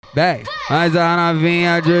vem. Mas a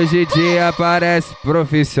novinha de hoje em dia parece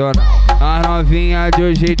profissional. A novinha de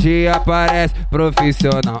hoje em dia parece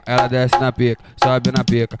profissional. Ela desce na pica, sobe na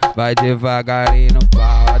pica, vai devagarinho no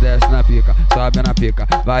pau. Ela desce na pica, sobe na pica,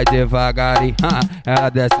 vai devagarinho. Ela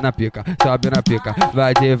desce na pica, sobe na pica,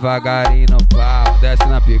 vai devagarinho no pau. Desce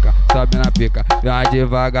na pica, sobe na pica, vai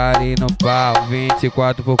devagarinho no pau.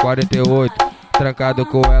 24/48, trancado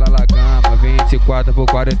com ela na gama.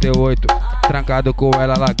 24/48, trancado com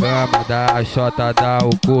ela na gama. Dá a xota, dá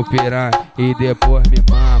o cu piranha e depois me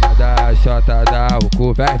mama. Dá a xota, dá o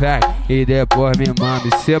cu, vem, vem, e depois me mama.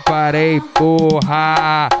 Me separei,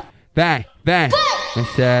 porra. Vem, vem. Vem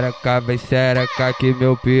xereca que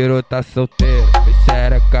meu piru tá solteiro. Vem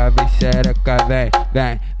xereca, vem,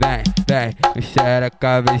 vem, vem, vem.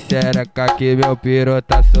 Vem xereca que meu piru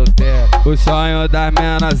tá solteiro. O sonho das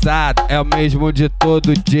menosadas é o mesmo de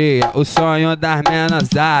todo dia. O sonho das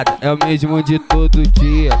menosadas é o mesmo de todo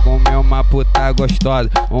dia. Comer uma puta gostosa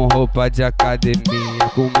com roupa de academia.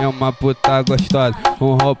 Comer uma puta gostosa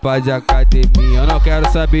com roupa de academia. Eu não quero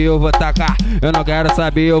saber, eu vou tacar. Eu não quero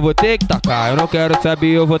saber, eu vou ter que tacar. Eu não quero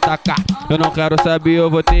saber, eu vou tacar. Eu não quero saber, eu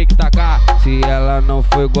vou ter que tacar. Se ela não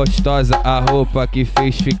foi gostosa, a roupa que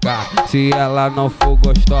fez ficar. Se ela não for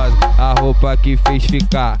gostosa, a roupa que fez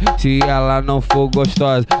ficar. Se ela não for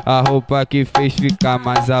gostosa, a roupa que fez ficar.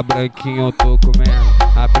 Mas a branquinha eu tô comendo,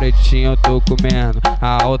 a pretinha eu tô comendo,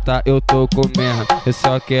 a alta eu tô comendo. Eu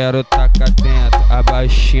só quero tacar dentro. A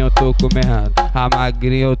baixinha eu tô comendo, a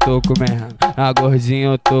magrinha eu tô comendo, a gordinha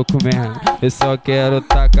eu tô comendo. Eu só quero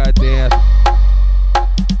tacar dentro.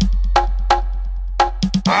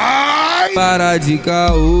 Para de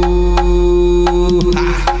caô,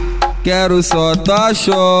 quero só tua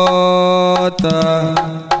xota.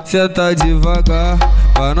 Senta devagar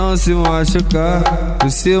pra não se machucar por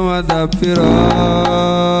cima da piroca.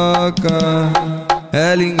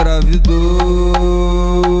 Ela engravidou,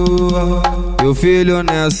 meu filho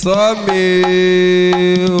não é só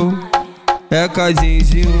meu. É cadinho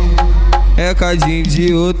de um, é cadinho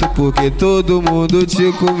de outro, porque todo mundo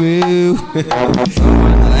te comeu.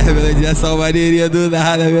 Melodia só maneirinha do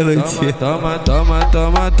nada, melodia. Toma, toma,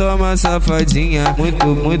 toma, toma, safadinha. Muito,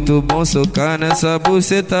 muito bom socar nessa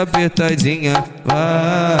buceta apertadinha.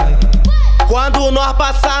 Vai. Quando nós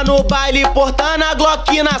passar no baile, portando a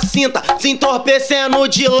Glock na cinta, se entorpecendo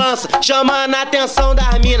de lança, chamando a atenção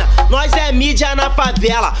das mina. Nós é mídia na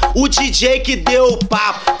favela, o DJ que deu o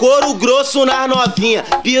papo. Couro grosso nas novinha,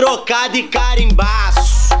 pirocada e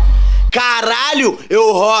carimbaço. Caralho,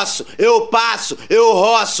 eu roço, eu passo, eu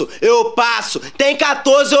roço, eu passo. Tem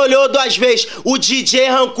 14, olhou 2 vezes, o DJ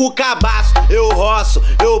arrancou o cabaço. Eu roço,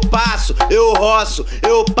 eu passo, eu roço,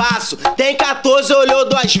 eu passo. Tem 14, olhou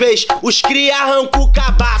 2 vezes, os cria arrancou o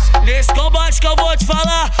cabaço. Nesse combate que eu vou te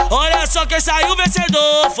falar, olha só quem saiu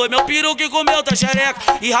vencedor. Foi meu peru que comeu tua xereca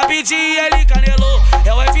e rapidinho ele canelou.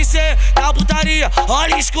 É o UFC da putaria,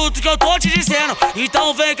 olha e escuta o que eu tô te dizendo.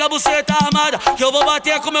 Então vem com a buceta armada, que eu vou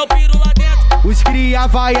bater com meu piru lá dentro. Os cria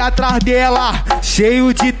vai atrás dela,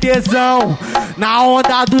 cheio de tesão, na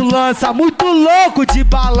onda do lança, muito louco de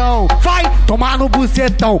balão. Vai tomar no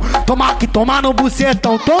bucetão, toma que tomar no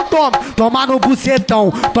bucetão. Então toma, toma no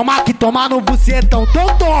bucetão, toma que tomar no bucetão. Então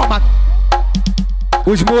toma.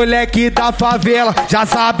 Os moleque da favela já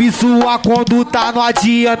sabe sua conduta, não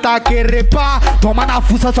adianta querer pá. Toma na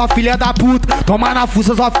fuça, sua filha da puta. Toma na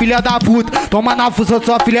fuça, sua filha da puta. Toma na fuça,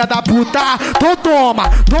 sua filha da puta. Então toma,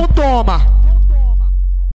 então toma.